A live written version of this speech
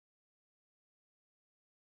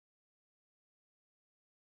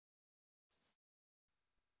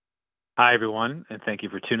Hi, everyone, and thank you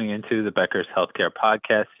for tuning into the Becker's Healthcare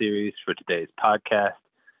Podcast series for today's podcast.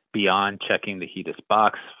 Beyond checking the HEDIS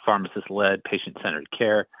box, pharmacist-led, patient-centered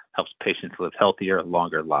care helps patients live healthier,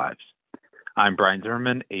 longer lives. I'm Brian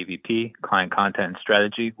Zimmerman, AVP, Client Content and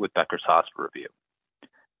Strategy with Becker's Hospital Review.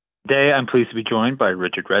 Today, I'm pleased to be joined by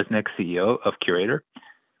Richard Resnick, CEO of Curator.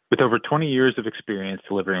 With over 20 years of experience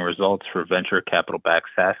delivering results for venture capital-backed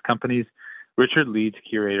SaaS companies, Richard leads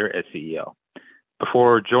Curator as CEO.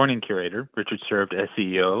 Before joining Curator, Richard served as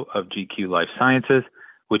CEO of GQ Life Sciences,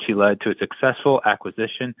 which he led to a successful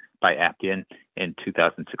acquisition by Appian in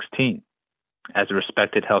 2016. As a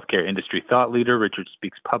respected healthcare industry thought leader, Richard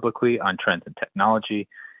speaks publicly on trends in technology.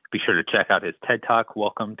 Be sure to check out his TED Talk,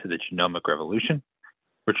 Welcome to the Genomic Revolution.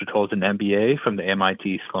 Richard holds an MBA from the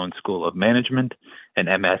MIT Sloan School of Management, an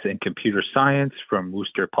MS in Computer Science from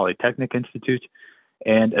Worcester Polytechnic Institute,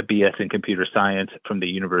 and a BS in Computer Science from the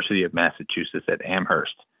University of Massachusetts at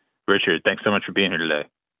Amherst. Richard, thanks so much for being here today.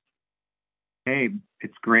 Hey,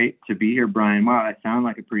 it's great to be here, Brian. Wow, I sound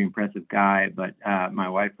like a pretty impressive guy, but my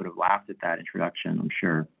wife would have laughed at that introduction, I'm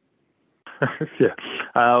sure.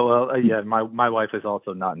 My wife is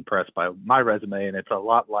also not impressed by my resume, and it's a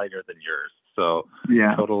lot lighter than yours. So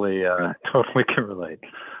totally can relate.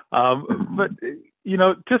 But,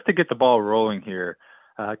 just to get the ball rolling here,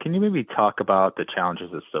 can you maybe talk about the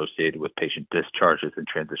challenges associated with patient discharges and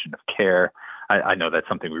transition of care? I know that's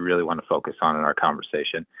something we really want to focus on in our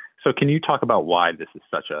conversation. So can you talk about why this is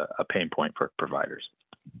such a pain point for providers?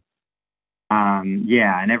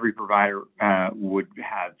 And every provider would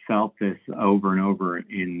have felt this over and over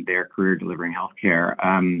in their career delivering healthcare.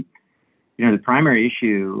 The primary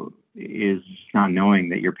issue is not knowing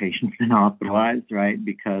that your patient's been hospitalized, right?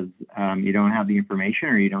 Because you don't have the information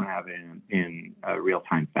or you don't have it in a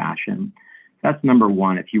real-time fashion. That's number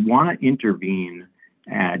one. If you want to intervene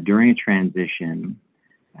during a transition,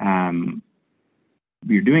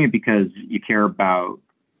 you're doing it because you care about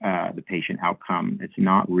the patient outcome. It's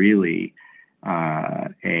not really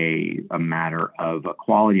a matter of a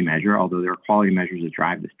quality measure, although there are quality measures that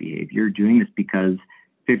drive this behavior. You're doing this because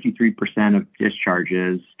 53% of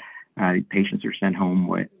discharges, patients are sent home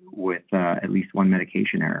with at least one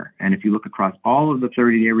medication error. And if you look across all of the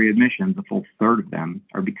 30-day readmissions, a full third of them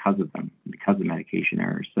are because of medication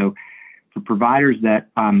errors. So for providers that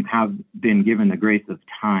have been given the grace of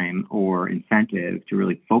time or incentive to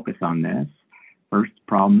really focus on this, first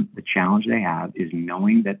problem, the challenge they have is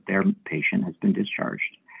knowing that their patient has been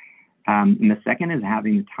discharged. And the second is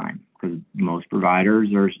having the time, because most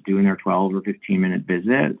providers are doing their 12 or 15-minute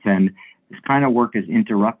visits, and this kind of work is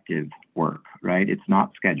interruptive work, right? It's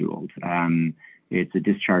not scheduled. It's a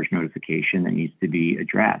discharge notification that needs to be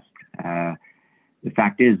addressed. The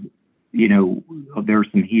fact is, there are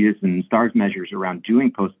some HEDIS and STARS measures around doing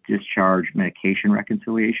post-discharge medication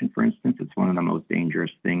reconciliation, for instance. It's one of the most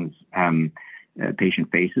dangerous things a patient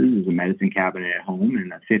faces is a medicine cabinet at home and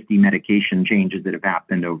the 50 medication changes that have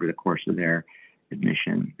happened over the course of their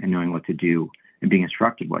admission, and knowing what to do and being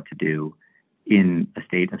instructed what to do in a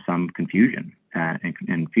state of some confusion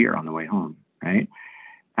and fear on the way home, right?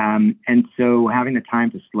 And so having the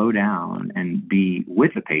time to slow down and be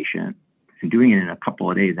with the patient and doing it in a couple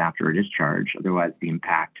of days after a discharge, otherwise the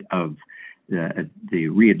impact of the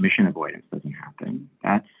readmission avoidance doesn't happen.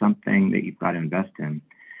 That's something that you've got to invest in.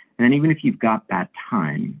 And then even if you've got that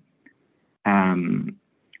time,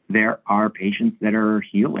 there are patients that are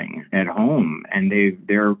healing at home, and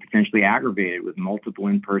they're potentially aggravated with multiple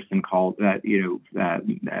in-person calls,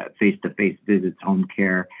 face-to-face visits, home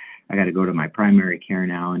care. I got to go to my primary care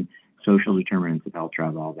now, and social determinants of health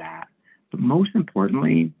drive all that. But most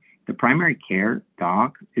importantly, the primary care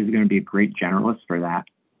doc is going to be a great generalist for that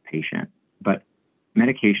patient. But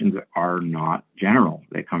medications are not general.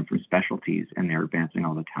 They come from specialties, and they're advancing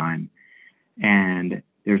all the time. And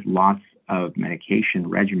there's lots of medication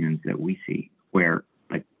regimens that we see where,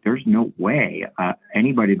 there's no way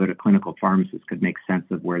anybody but a clinical pharmacist could make sense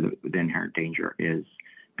of where the inherent danger is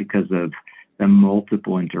because of the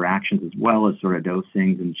multiple interactions as well as sort of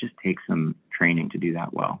dosings, and it just takes some training to do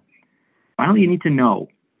that well. Finally, you need to know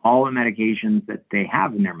all the medications that they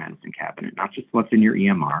have in their medicine cabinet, not just what's in your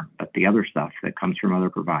EMR, but the other stuff that comes from other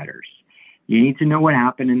providers. You need to know what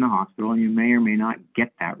happened in the hospital, and you may or may not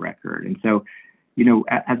get that record. And so,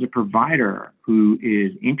 as a provider who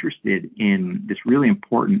is interested in this really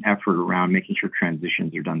important effort around making sure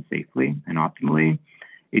transitions are done safely and optimally,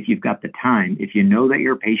 if you've got the time, if you know that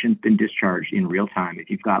your patient's been discharged in real time,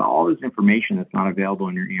 if you've got all this information that's not available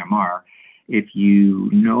in your EMR, if you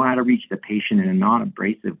know how to reach the patient in a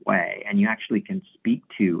non-abrasive way, and you actually can speak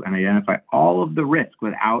to and identify all of the risk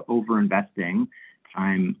without over-investing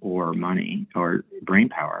time or money or brain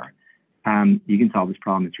power, you can solve this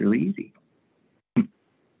problem. It's really easy.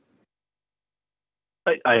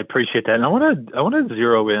 I appreciate that, and I want to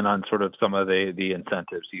zero in on sort of some of the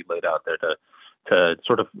incentives you laid out there to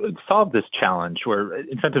sort of solve this challenge, where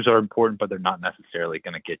incentives are important, but they're not necessarily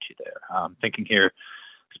going to get you there. Thinking here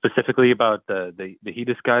specifically about the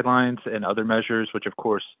HEDIS guidelines and other measures, which of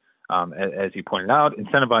course, as you pointed out,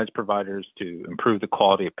 incentivize providers to improve the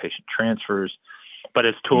quality of patient transfers. But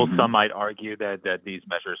as tools, some might argue that these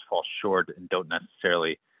measures fall short and don't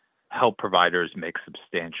necessarily help providers make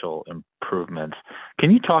substantial improvements. Can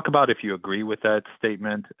you talk about if you agree with that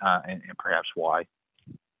statement and perhaps why?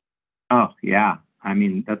 Oh yeah, I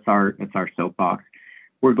mean that's our soapbox.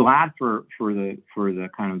 We're glad for the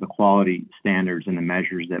kind of the quality standards and the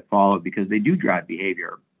measures that follow, because they do drive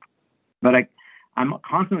behavior. But I'm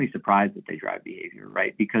constantly surprised that they drive behavior,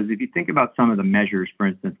 right? Because if you think about some of the measures, for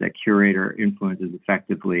instance, that Curator influences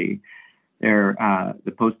effectively, they're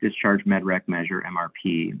the post-discharge MedRec measure,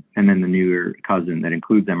 MRP, and then the newer cousin that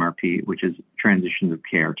includes MRP, which is transitions of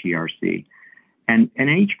care, TRC. And in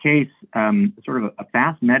each case, sort of a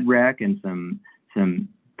fast MedRec and some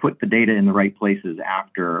put the data in the right places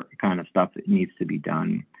after kind of stuff that needs to be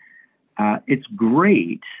done. It's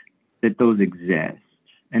great that those exist.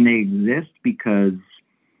 And they exist because,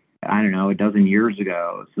 I don't know, a dozen years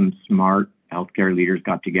ago, some smart healthcare leaders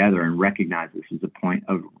got together and recognized this as a point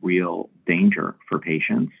of real danger for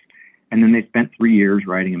patients. And then they spent 3 years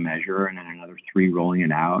writing a measure, and then another 3 rolling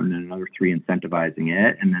it out, and then another 3 incentivizing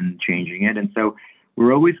it, and then changing it. And so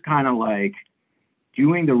we're always kind of like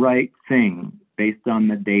doing the right thing based on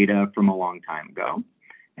the data from a long time ago.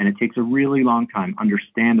 And it takes a really long time,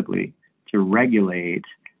 understandably, to regulate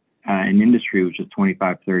an industry which is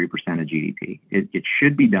 25, 30% of GDP. It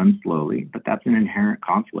should be done slowly, but that's an inherent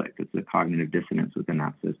conflict. It's a cognitive dissonance within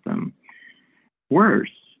that system.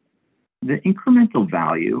 Worse, the incremental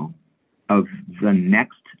value of the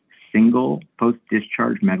next single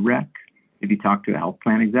post-discharge MedRec, if you talk to a health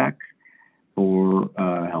plan exec or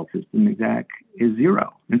a health system exec, is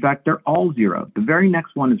zero. In fact, they're all zero. The very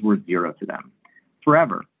next one is worth zero to them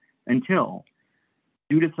forever, until,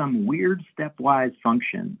 due to some weird stepwise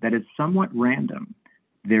function that is somewhat random,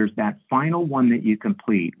 there's that final one that you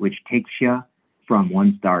complete, which takes you from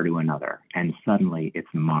one star to another, and suddenly it's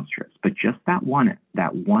monstrous. But just that one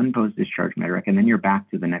post-discharge MedRec, and then you're back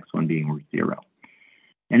to the next one being worth zero.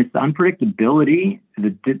 And it's the unpredictability,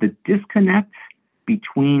 the disconnect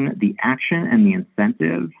between the action and the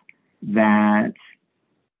incentive that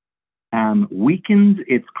weakens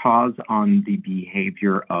its cause on the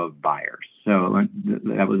behavior of buyers. So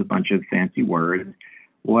that was a bunch of fancy words.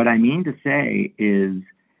 What I mean to say is,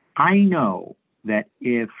 I know that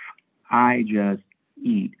if I just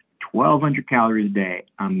eat 1,200 calories a day,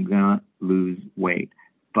 I'm gonna lose weight.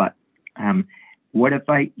 But what if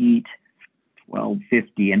I eat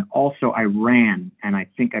 1,250 and also I ran and I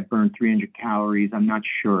think I burned 300 calories? I'm not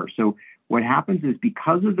sure. So what happens is,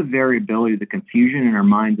 because of the variability, the confusion in our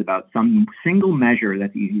minds about some single measure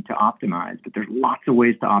that's easy to optimize, but there's lots of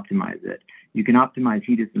ways to optimize it. You can optimize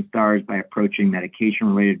HEDIS and STARS by approaching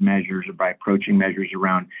medication-related measures, or by approaching measures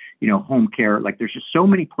around, home care. Like, there's just so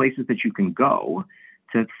many places that you can go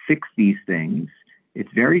to fix these things.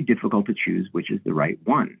 It's very difficult to choose which is the right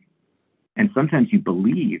one. And sometimes you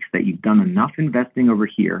believe that you've done enough investing over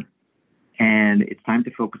here, and it's time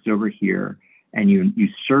to focus over here. And you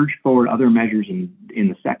surge forward other measures in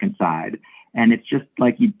the second side. And it's just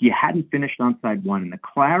like you hadn't finished on side one. And the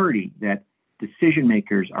clarity that decision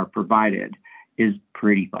makers are provided is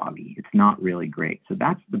pretty foggy. It's not really great. So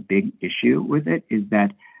that's the big issue with it, is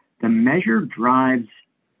that the measure drives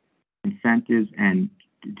incentives and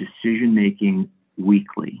decision-making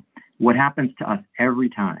weakly. What happens to us every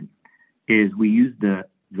time is we use the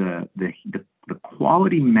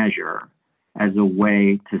quality measure as a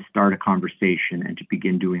way to start a conversation and to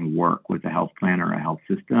begin doing work with a health plan or a health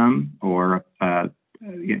system or an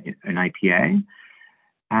IPA.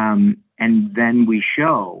 And then we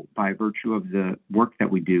show, by virtue of the work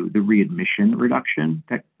that we do, the readmission reduction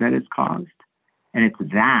that is caused. And it's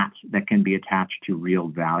that can be attached to real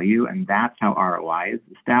value. And that's how ROI is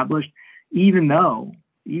established, even though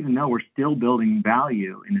we're still building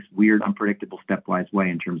value in this weird, unpredictable, stepwise way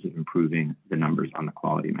in terms of improving the numbers on the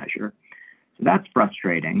quality measure. So that's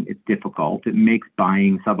frustrating. It's difficult. It makes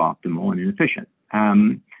buying suboptimal and inefficient.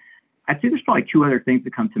 I'd say there's probably 2 other things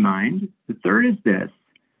that come to mind. The third is this.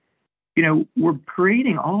 We're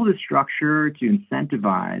creating all this structure to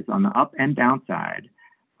incentivize on the up and down side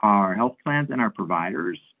our health plans and our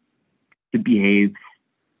providers to behave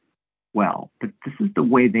well. But this is the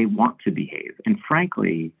way they want to behave. And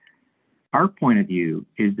frankly, our point of view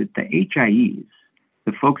is that the HIEs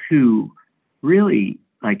the folks who really,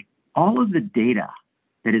 like, all of the data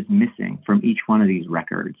that is missing from each one of these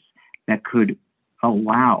records that could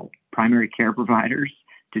allow primary care providers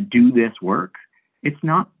to do this work, it's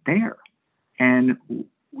not there. And,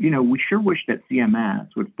 we sure wish that CMS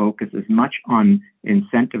would focus as much on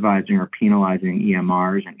incentivizing or penalizing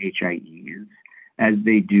EMRs and HIEs as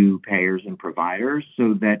they do payers and providers,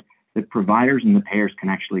 so that the providers and the payers can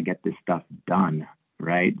actually get this stuff done,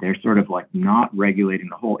 right? They're sort of like not regulating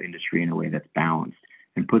the whole industry in a way that's balanced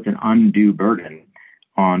and puts an undue burden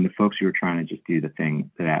on the folks who are trying to just do the thing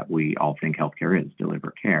that we all think healthcare is,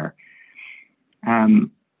 deliver care. And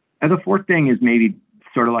the fourth thing is maybe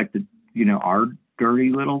sort of like our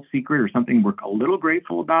dirty little secret, or something we're a little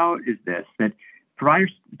grateful about, is this, that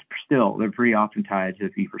providers still, they're pretty often tied to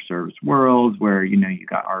fee-for-service worlds where, you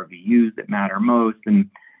got RVUs that matter most. And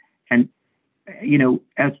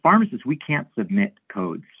as pharmacists, we can't submit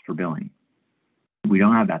codes for billing. We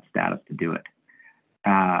don't have that status to do it.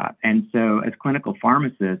 And so as clinical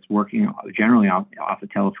pharmacists working generally off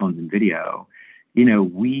of telephones and video,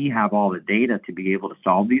 we have all the data to be able to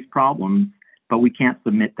solve these problems, but we can't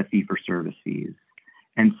submit the fee-for-service fees.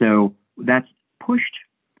 And so that's pushed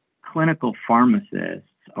clinical pharmacists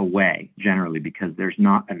away generally, because there's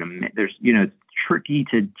not it's tricky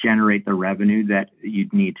to generate the revenue that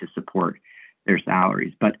you'd need to support their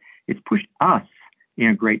salaries. But it's pushed us in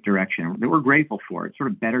a great direction that we're grateful for. It's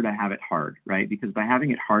sort of better to have it hard, right? Because by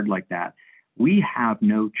having it hard like that, we have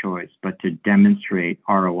no choice but to demonstrate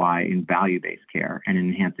ROI in value-based care and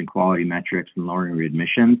enhancing quality metrics and lowering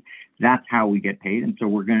readmissions. That's how we get paid. And so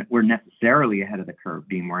we're necessarily ahead of the curve,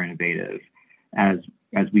 being more innovative as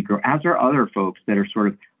we grow, as are other folks that are sort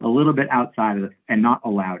of a little bit outside of and not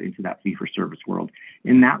allowed into that fee-for-service world.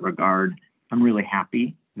 In that regard, I'm really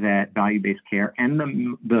happy that value-based care and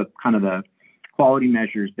the kind of the quality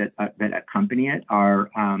measures that accompany it are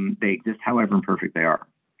they exist, however imperfect they are.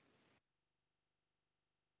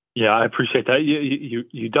 Yeah, I appreciate that.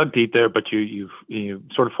 You dug deep there, but you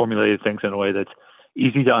sort of formulated things in a way that's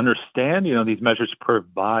easy to understand. These measures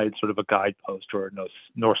provide sort of a guidepost or a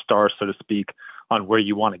North Star, so to speak, on where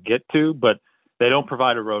you want to get to, but they don't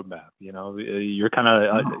provide a roadmap. You're kind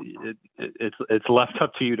of it's left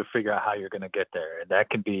up to you to figure out how you're going to get there, and that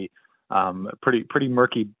can be a pretty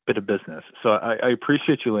murky bit of business. So I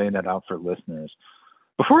appreciate you laying that out for listeners.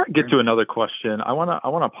 Before I get to another question, I want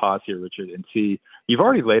to pause here, Richard, and see, you've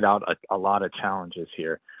already laid out a lot of challenges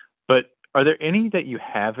here, but are there any that you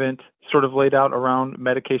haven't sort of laid out around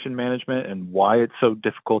medication management and why it's so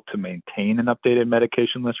difficult to maintain an updated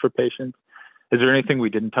medication list for patients? Is there anything we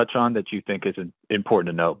didn't touch on that you think is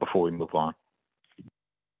important to note before we move on?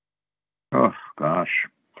 Oh, gosh.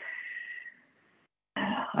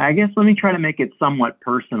 I guess let me try to make it somewhat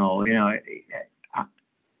personal.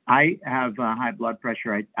 I have high blood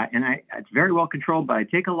pressure, it's very well controlled, but I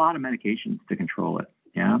take a lot of medications to control it.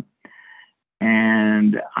 Yeah.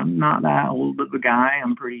 And I'm not that old of a guy.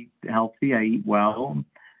 I'm pretty healthy. I eat well.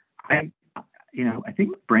 I think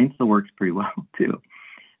my brain still works pretty well too.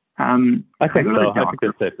 I think so. I think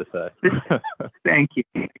it's safe to say. Thank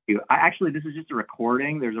you. Actually, this is just a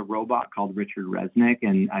recording. There's a robot called Richard Resnick,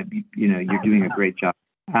 and you're doing a great job.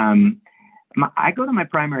 I go to my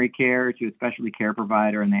primary care, to a specialty care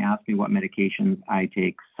provider, and they ask me what medications I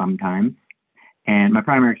take sometimes. And my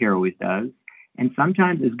primary care always does. And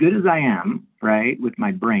sometimes, as good as I am, right, with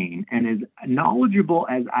my brain, and as knowledgeable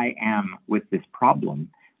as I am with this problem,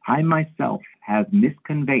 I myself have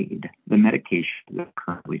misconveyed the medication that I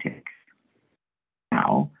currently take.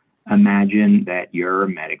 Now, imagine that you're a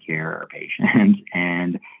Medicare patient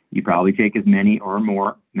and you probably take as many or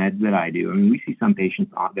more meds that I do. I mean, we see some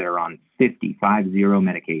patients that are on 50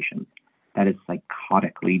 medications. That is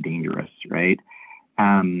psychotically dangerous, right?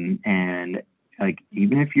 And like,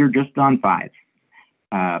 even if you're just on 5,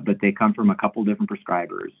 but they come from a couple different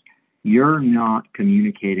prescribers, you're not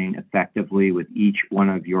communicating effectively with each one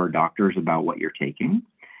of your doctors about what you're taking.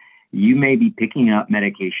 You may be picking up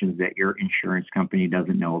medications that your insurance company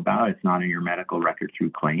doesn't know about. It's not in your medical record through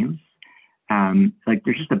claims.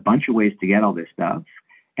 There's just a bunch of ways to get all this stuff.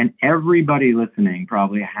 And everybody listening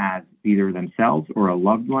probably has either themselves or a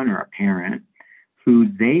loved one or a parent who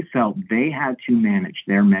they felt they had to manage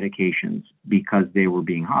their medications because they were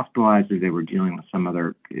being hospitalized or they were dealing with some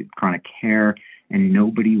other chronic care, and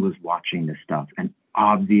nobody was watching this stuff, and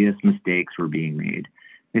obvious mistakes were being made.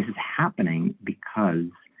 This is happening because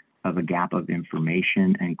of a gap of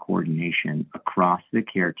information and coordination across the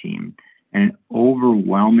care team, and an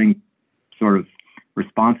overwhelming sort of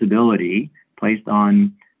responsibility placed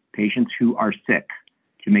on patients who are sick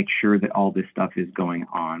to make sure that all this stuff is going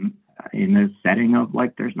on in the setting of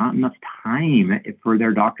like there's not enough time for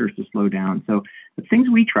their doctors to slow down. So the things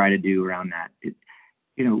we try to do around that,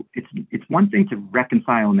 it's one thing to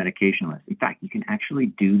reconcile a medication list. In fact, you can actually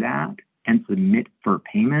do that and submit for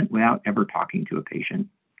payment without ever talking to a patient.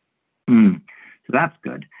 So that's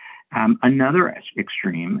good. Another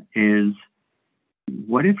extreme is,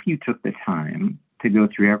 what if you took the time to go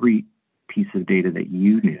through every piece of data that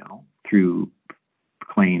you knew through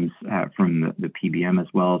claims from the PBM, as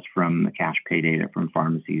well as from the cash pay data from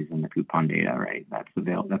pharmacies and the coupon data, right? That's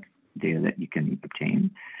data that you can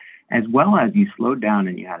obtain, as well as you slowed down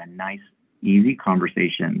and you had a nice, easy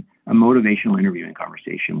conversation, a motivational interviewing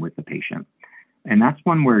conversation with the patient. And that's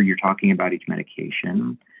one where you're talking about each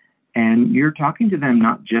medication, and you're talking to them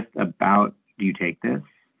not just about, do you take this,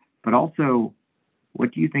 but also,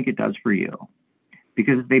 what do you think it does for you?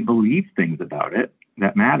 Because if they believe things about it,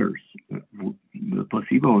 that matters. The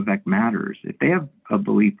placebo effect matters. If they have a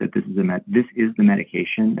belief that this is the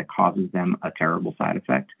medication that causes them a terrible side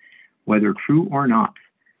effect, whether true or not,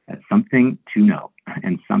 that's something to know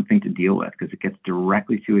and something to deal with, because it gets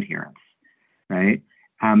directly to adherence, right?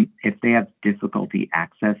 If they have difficulty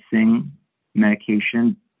accessing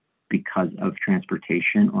medication because of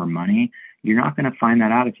transportation or money, you're not going to find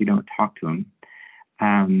that out if you don't talk to them.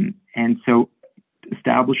 And so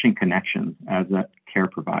establishing connections as a care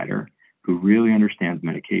provider who really understands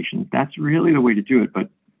medications, that's really the way to do it. But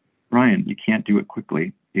Ryan, you can't do it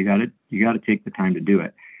quickly. You got to take the time to do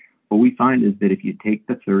it. What we find is that if you take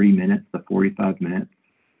the 30 minutes, the 45 minutes,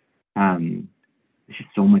 it's just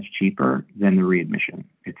so much cheaper than the readmission.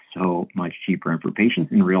 It's so much cheaper. And for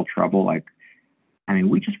patients in real trouble,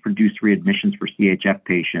 we just produced readmissions for CHF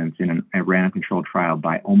patients in a random controlled trial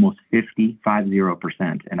by almost 50%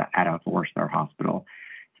 at a 4-star hospital.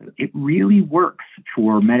 So it really works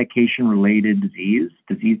for medication-related disease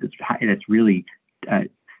that's really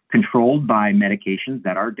controlled by medications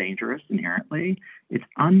that are dangerous inherently. It's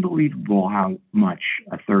unbelievable how much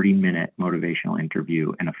a 30-minute motivational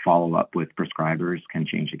interview and a follow-up with prescribers can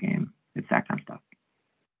change the game. It's that kind of stuff.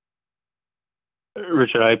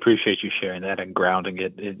 Richard, I appreciate you sharing that and grounding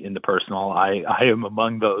it in the personal. I am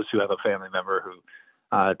among those who have a family member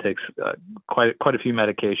who takes quite a few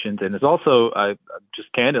medications, and is also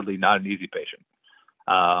just candidly not an easy patient.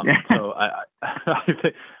 So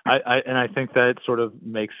I think that sort of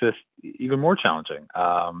makes this even more challenging.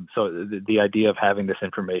 So the idea of having this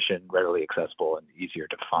information readily accessible and easier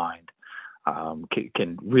to find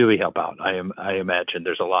can really help out. I imagine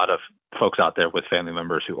there's a lot of folks out there with family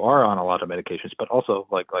members who are on a lot of medications, but also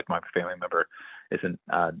like my family member isn't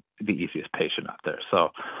the easiest patient out there.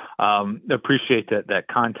 So appreciate that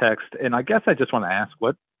context. And I guess I just want to ask,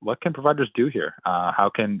 what can providers do here? How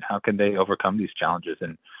can they overcome these challenges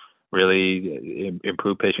and really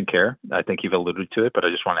improve patient care? I think you've alluded to it, but I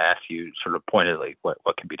just want to ask you sort of pointedly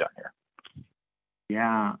what can be done here.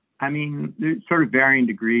 Yeah. There's sort of varying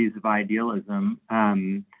degrees of idealism.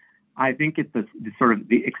 I think it's the sort of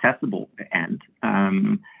the accessible end.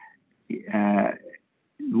 Some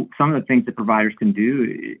of the things that providers can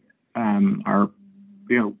do are,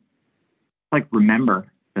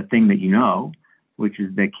 remember the thing that you know, which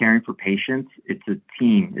is that caring for patients, it's a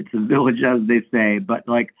team. It's a village, as they say, but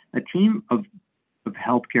like a team of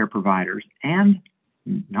healthcare providers and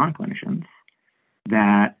non-clinicians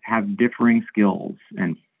that have differing skills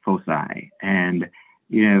and foci, and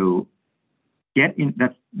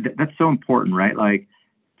that's so important, right? Like,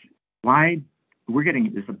 why we're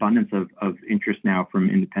getting this abundance of interest now from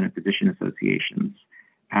independent physician associations,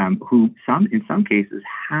 who in some cases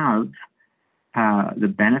have the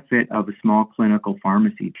benefit of a small clinical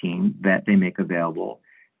pharmacy team that they make available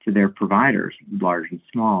to their providers, large and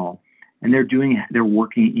small, and they're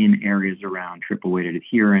working in areas around triple weighted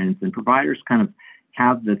adherence, and providers kind of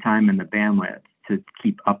have the time and the bandwidth to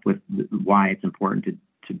keep up with why it's important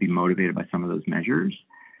to be motivated by some of those measures.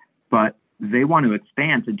 But they want to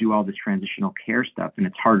expand to do all this transitional care stuff, and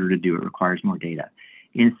it's harder to do. It requires more data.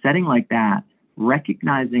 In a setting like that,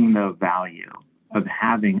 recognizing the value of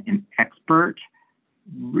having an expert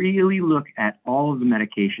really look at all of the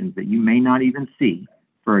medications that you may not even see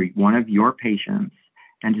for one of your patients,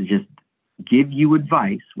 and to just give you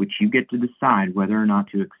advice, which you get to decide whether or not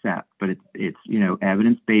to accept. But it's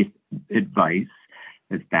evidence-based advice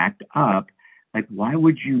that's backed up. Like, why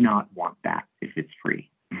would you not want that if it's free?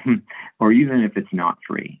 Or even if it's not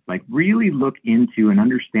free? Like, really look into and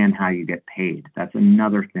understand how you get paid. That's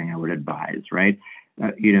another thing I would advise, right?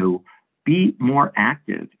 Be more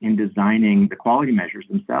active in designing the quality measures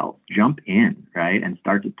themselves. Jump in, right? And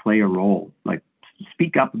start to play a role. Like,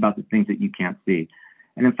 speak up about the things that you can't see.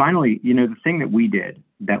 And then finally, the thing that we did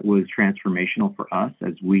that was transformational for us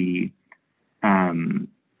as we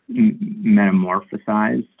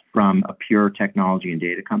metamorphosized from a pure technology and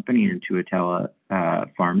data company into a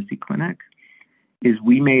pharmacy clinic is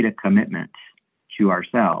we made a commitment to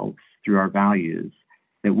ourselves through our values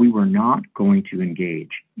that we were not going to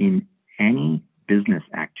engage in any business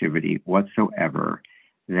activity whatsoever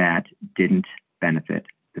that didn't benefit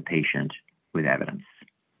the patient with evidence.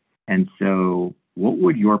 And so what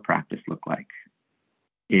would your practice look like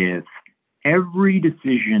if every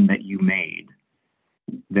decision that you made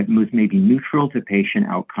that was maybe neutral to patient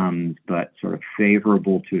outcomes but sort of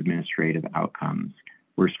favorable to administrative outcomes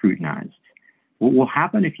were scrutinized? What will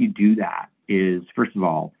happen if you do that is, first of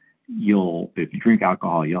all, if you drink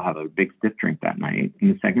alcohol, you'll have a big stiff drink that night.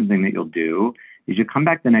 And the second thing that you'll do is you'll come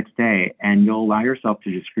back the next day and you'll allow yourself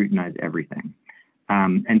to just scrutinize everything,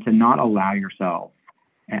 and to not allow yourself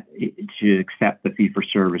to accept the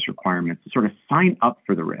fee-for-service requirements, to sort of sign up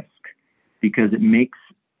for the risk, because it makes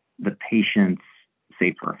the patients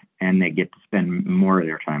safer and they get to spend more of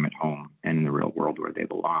their time at home and in the real world where they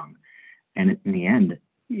belong. And in the end,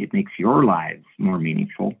 it makes your lives more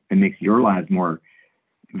meaningful. It makes your lives more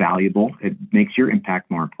valuable. It makes your impact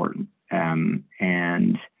more important.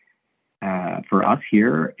 For us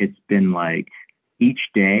here, it's been like each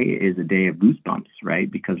day is a day of goosebumps, right?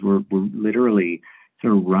 Because we're literally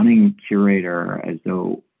sort of running Curator as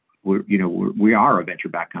though we are a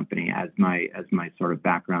venture-backed company, as my sort of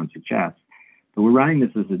background suggests. But we're running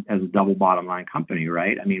this as a double bottom line company,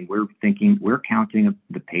 right? I mean, we're counting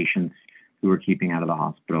the patients who we're keeping out of the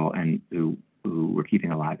hospital and who we're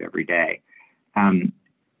keeping alive every day.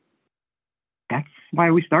 That's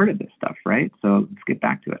why we started this stuff, right? So let's get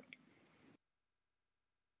back to it.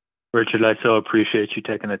 Richard, I so appreciate you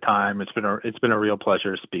taking the time. It's been a real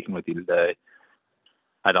pleasure speaking with you today.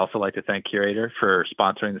 I'd also like to thank Curator for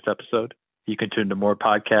sponsoring this episode. You can tune to more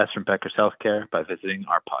podcasts from Becker's Healthcare by visiting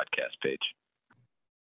our podcast page.